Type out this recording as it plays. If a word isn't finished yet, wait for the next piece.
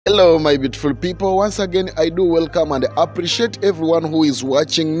Hello my beautiful people, once again I do welcome and appreciate everyone who is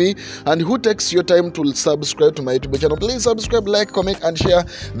watching me and who takes your time to subscribe to my YouTube channel. Please subscribe, like, comment and share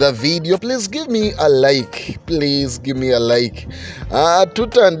the video. Please give me a like. Please give me a like.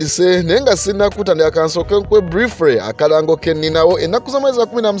 Tutandise nenga sina kutandika kansoke nkwe briefly akalango keninawo enaku zamwezi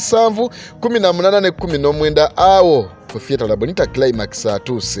 17, 18 ne 19 awo kufyeta labonita Climax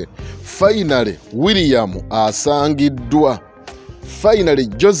atuse. Finally William asangiddwa. Finally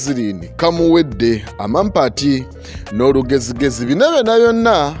Jocelyn kamuwedde amampati n'olugezigezi binebe na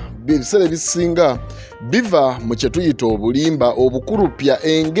byonna bisere bisinga biva mu kyetuyita obulimba obukulupya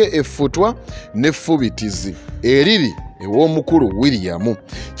enge effutwa n'effubitizi eriri ew'omukulu William.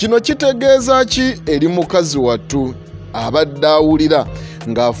 Kino kitegeeza ki eri mukazi wattu abadde awulira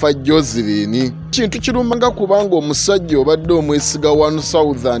ng'afa Jocelyn? Kintu kirumanga kubanga omusajja obadde omwesiga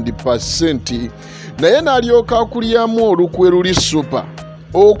 1000%, naye n'alyoka akulyamu olukwe luli super.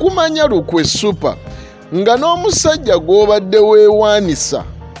 Okumanya lukwe super nga n'omusajja gw'obadde weewaanisa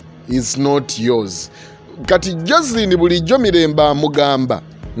is not yours. Kati Jocelyn bulijjo Mirembe amugamba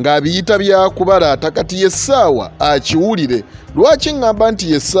ng'abiyita byakubalaata, kati yessaawa akiwulire. Lwaki ngamba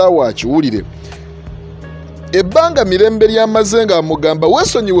nti yessaawa akiwulire? Ebbanga Mirembe lyamaze nga amugamba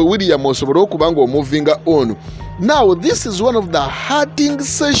weesonyiwe William osobole okuba ng'omuvinga on. Now this is one of the hurting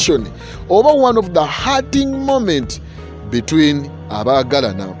session oba one of the hurting moment between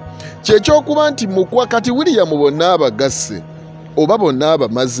abaagalana. Kyekyokuba nti mukwa kati William bonna abagasse oba bonna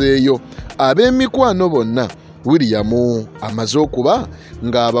abamazeeyo ab'emikwano bonna William amaze okuba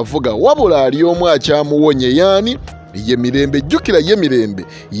ng'abavuga, wabula ali omu akyamuwonye yaani ye Mirembe. Jjukira ye Mirembe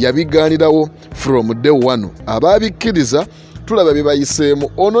yabigaanirawo from day one. Abaabikkiriza tulaba bye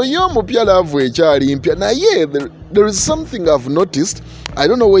bayiseemu. Ono ye omupya laavu ekyali mpya, naye there is something I've noticed. I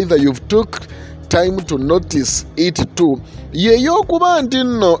don't know whether you've took time to notice it too. Ye y'okuba nti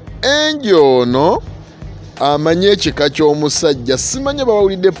nno enjo ono amanye ekika ky'omusajja. Simanye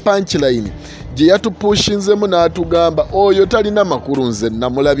bawulidde punchline gye yatupushinzemu n'atugamba oyo talina makulu nze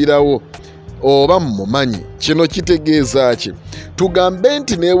namulabirawo oba mmumanyi. Kino kitegeeza ki? Tugambe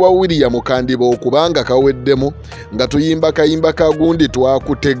nti neewa William kandiba okubanga kaweddemu nga tuyimba kayimba kagundi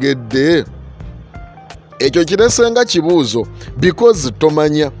twakutegedde. Ekyo kiresenga kibuuzo because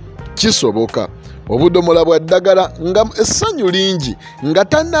tomanya kisoboka. Obudomola bwa ddagala nga essanyu lingi nga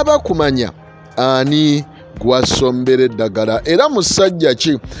tannaba kumanya ani gwasombera eddagala. Era musajja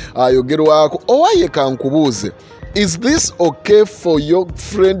ki ayogerwako? Owaye kankubuuze, is this okay for your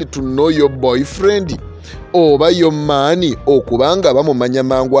friend to know your boyfriend? Oba yo maani okubanga bamumanya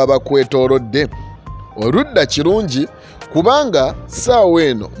mangu abakwetoolodde? Oludda kirungi kubanga saawa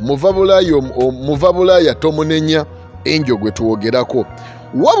eno muva bulaaya tomunenya enjo gwe tuwogerako,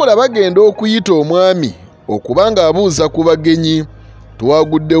 wabula bagenda okuyita omwami okubanga abuuza ku bagenyi.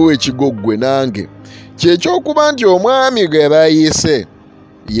 Twaguddewo ekigoggwe nange kyekyokuba nti omwami gwe baayise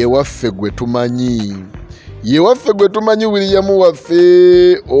ye waffe gwe tumanyi. Ye waffe gwe tumanyi, William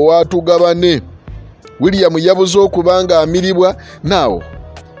waffe owatugabane. William yabuze okubanga amiribwa. Naawo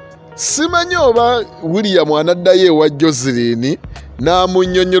simanyi oba William anaddayo ewa Jocelyn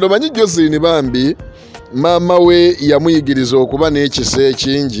n'amunnyonnyola. Manyi Jocelyn bambi maama we yamuyigiriza okuba n'ekisa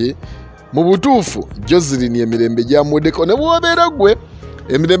ekingi. Mu butuufu Jocelyn Emirembe gyamuddeko, ne bw'obeera gwe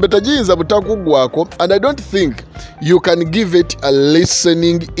Emirembe tagiyinza butakugwako, and I don't think you can give it a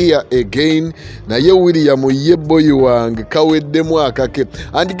listening ear again. Naye William ye boy wange kaweddemu akake.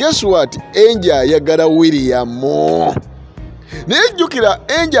 And guess what? Enja ayagala William. Naye jjukira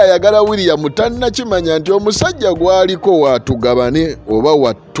enja ayagala William tannakimanya nti omusajja gwaliko watugabane oba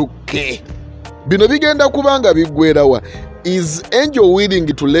wattuke. Bino bigenda kubanga biggwerawa. Is Angel willing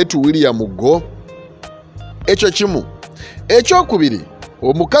to let William go? Ekyo kimu. Ekyokubiri,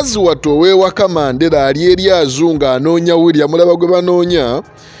 omukazi wattu ow'ewaka Mandera ali eri azunga anoonya William. Mulaba gwe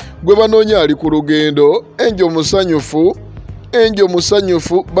banoonya ali ku lugendo. Enjo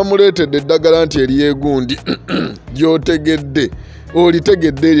musanyufu bamuleetedde eddagala nti eryegundi gy'otegedde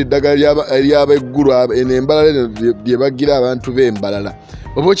olitegedde eddagala ery'abeggulu embalala lye bagira abantu b'embalala.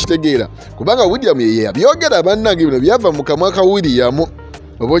 Oba okitegeera kubanga William ye yabyogera bannange, bino byava mu kamwa ka William.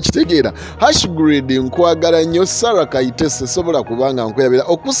 Oba okitegeera. Hashgrade nkwagala nnyo. Sarah Kayitese sobola kubanga nkweyabira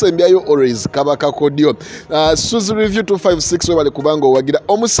okusembyayo always kabaka kodyo. Suzy Review 256 webale kubanga owagira.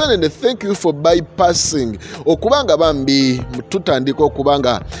 Omusenene thank you for bypassing okubanga bambi tutandika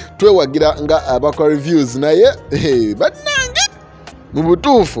okubanga twewagira nga abakwa reviews. Naye bannange mu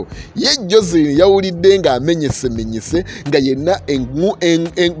butuufu ye Jocelyn yawulidde ng'amenyesemenyese nga yenna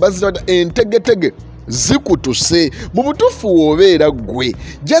bazita entegetege zikutuse. Mu butuufu w'obeera gwe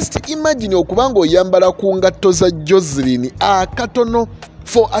just imagine okubanga oyambala ku ngatto za Jocelyn akatono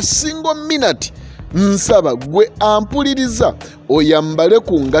for a single minute nsaba gwe ampuliriza oyambale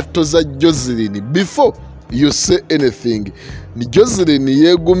ku ngatto za Jocelyn before you say anything. Ni Jocelyn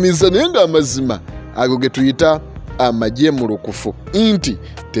yeegumiza naye ng'amazima ago ge tuyita amajemulukufu nti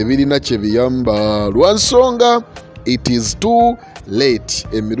tebirina kye biyamba lwa nsonga it is too late.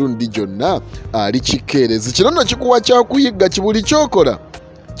 Emirundi gyonna ali kikeerezi. Kino nno kikuwa kyakuyigga kibuli kyokola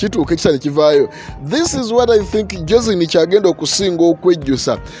kituuka ekisale kivaayo. This is what I think Jocelyn kyagenda okusinga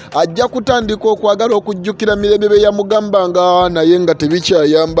okwejjusa. Ajja kutandika okwagala okujjukira mirembe bye yamugambanga naye nga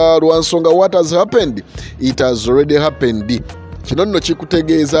tebikyayamba lwa nsonga what has happened, it has already happened. Kino nno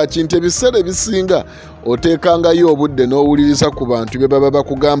kikutegeeza kintu ebiseera ebisinga oteekangayo obudde n'owuliriza ku bantu bye baba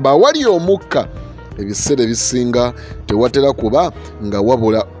bakugamba awali omukka. Ebiseera ebisinga tewatera kuba nga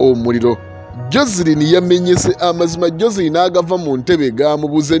wabula omuliro. Jocelyn yamenyese amazima. Jocelyn agava mu ntebe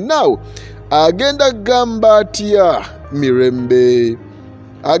gamubuze naawe agenda gamba atya mirembe,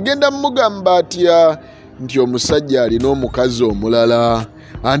 agenda mugamba atya nti omusajja alina omukazi omulala.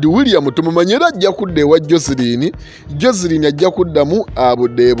 And William tumumanyi era ajja kudda ewa Jocelyn. Jocelyn ajja kuddamu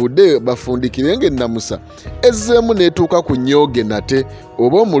abudeebude bafundikirenge namusa ezzeemu neetuuka ku nyooge nate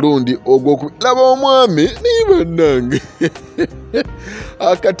oba omulundi ogw'okulaba omwami niba nange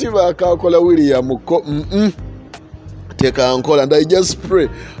akatiba akakola William ko tekankola and I just pray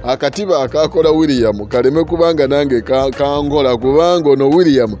akatiba akakola William kaleme kubanga nange kankola kubanga ono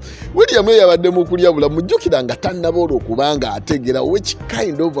William yabadde mu kulya bula mujjukira nga tannaboola okubanga ategera which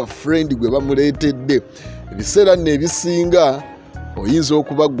kind of a friend gwe bamuleetedde. Ebiseera nno ebisinga oyinza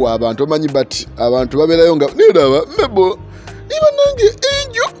okubagwa abantu omanyi but abantu babeerayo nga niraba mebo niba nange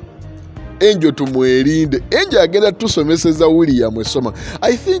Angel tumwerinde. Angel agenda tusomeseza William esoma.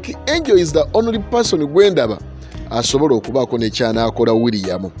 I think Angel is the only person gwendaba asobola okubaako nekyanakola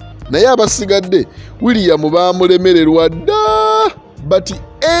William. Naye abasigadde William bamulemererwa dda. But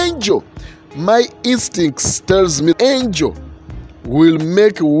Angel, my instincts tells me Angel will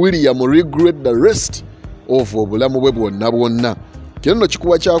make William regret the rest of obulamu bwe bwonna bwonna. Kino nno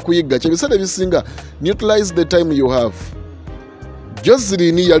kikuwa kyakuyigga kyebiseera ebisinga utilize the time you have.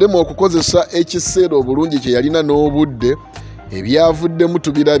 Jocelyn yalema okukozesa ekiseera obulungi kye yalina n'obudde. Ebyavuddemu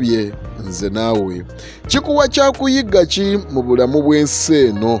tubirabye nze naawe. Kikuwa kyakuyigga ki mu bulamu bw'ensi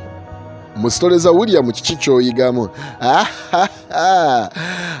eno? Mu sitole za William kiki kyoyigamu?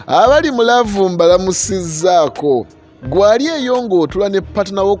 Abali mulavu mbalamusizzaako. Gwali eyo ng'otula ne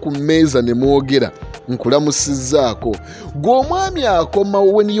partner wo ku mmeeza ne mwogera nkulamusizzaako. Gw'omwami akoma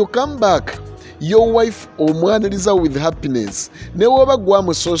when you come back your wife omwaniriza with happiness. Ne waba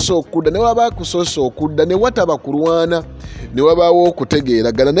gwamusoosa okudda ne waba akusoosa okudda ne wataba kulwana ne wabaawo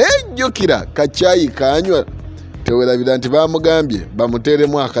okutegeeragana naye jjukira kacaayi kanywa tewerabira nti bamugambye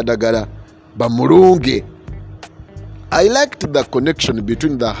bamuteeremu akadagala bamulunge. I liked the connection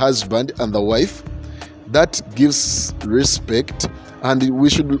between the husband and the wife that gives respect and we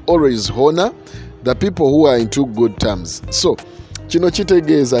should always honor the people who are into good terms. So kino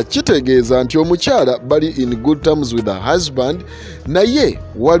kitegeeza nti omukyala bali in good terms with the husband naye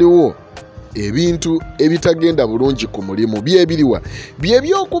waliwo ebintu ebitagenda bulungi ku mulimu byebiriwa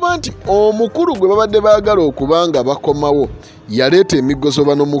byebyokuba nti omukulu gwe babadde baagala okubanga bakomawo yaleeta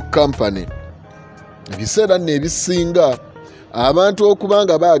emigozobano mu kampani. Ebiseera nno ebisinga abantu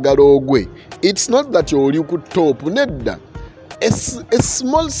okubanga baagala ogwe it's not that oli ku top nedda a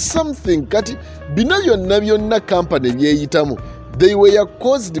small something kati bino byonna kampani byeyitamu they were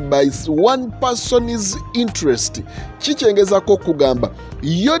caused by one person's interest. Kikyengezako kugamba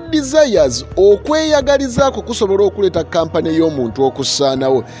your desires okweyagalizaako kusobola okuleeta kampani y'omuntu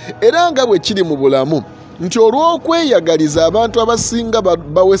okusaanawo era nga bwe kiri mu bulamu nti olw'okweyagaliza abantu abasinga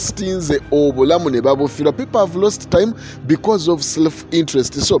bawestinze obulamu ne babufira. People have lost time because of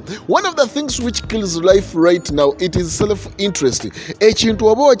self-interest. So one of the things which kills life right now it is self-interest. Ekintu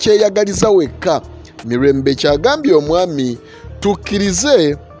oba okyeyagaliza wekka. Mirembe kyagambye omwami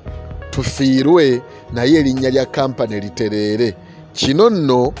tukkirize tufiirwe naye erinnya lya kampani litereere. Kino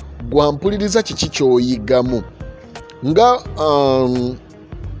nno gwampuliriza kiki kyoyigamu nga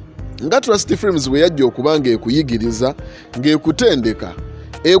Trust Films bwe yajja okubanga ekuyigiriza ng'ekutendeka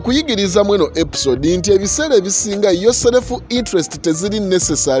ekuyigiriza mweno episode nti ebiseera ebisinga yo self interest teziri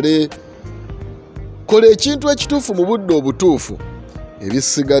necessary. Kola ekintu ekituufu mu budde obutuufu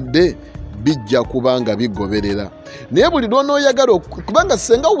ebisigadde bijja kubanga bigoberera. Naye buli lw'onooyagala kubanga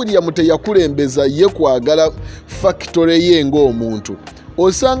senga William teyakulembeza ye kwagala factory ye ng'omuntu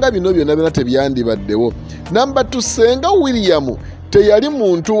osanga bino byonna tebyandibaddewo. Namba 2 senga William teyali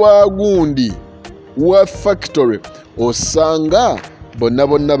muntu wa gundi wa factory osanga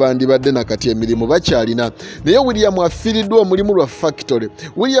bonna bandibadde nakati emirimu bakyalina naye William afiiriddwa omulimu lwa factory,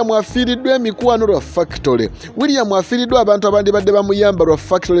 William afiiriddwa emikwano lwa factory, William afiiriddwa abantu abandibadde bamuyamba lwa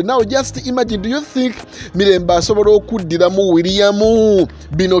factory. Now just imagine, do you think Mirembe asobola okuddiramu William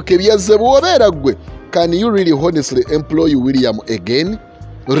bino ke byazze bw'obeera gwe? Can you really honestly employ William again?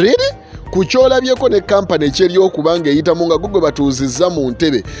 Really? Kukyolabyeko ne kampani ekyeri okubanga eyitamu nga gwe batuuzizza mu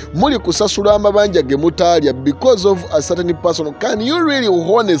ntebe muli kusasula amabanja ge mutaalya because of a certain person. Can you really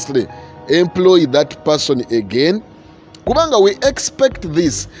honestly employ that person again? Kubanga we expect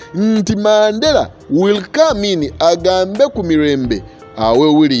this nti Mandela will come in agambe ku Mirembe awe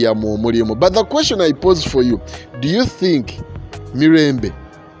William omulimu. But the question I pose for you, do you think Mirembe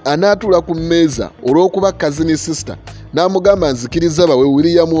anaatula ku mmeeza olw'okuba cousin sister n'amugamba nzikiriza bawe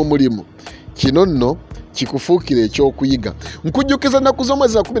William omulimu? Kino nno kikufuukira ekyokuyiga. Nkujjukiza nnaku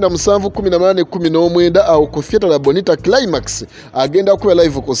z'omwezi wa 17, 18, 19 awo ku Theatre Bonita Climax agenda kuba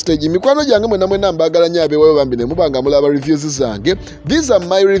live ku stage. Mikwano gyange mwena mbaagala nnyo abeewayo bambi ne mubanga mulaba reviews zange. These are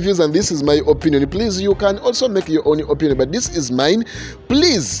my reviews and this is my opinion. Please, you can also make your own opinion, but this is mine.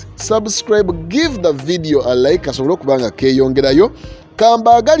 Please subscribe, give the video a like asobole okubanga keeyongerayo.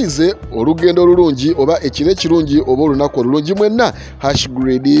 Kambaagalize olugendo olulungi oba ekiro ekirungi oba olunaku olulungi mwenna.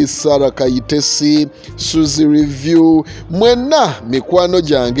 Hashgrade, Sara Kayitesi, Suzy Review, mwenna mikwano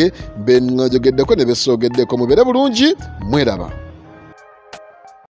gyange be njogeddeko ne besoogeddeko. Mubeere bulungi, mweraba.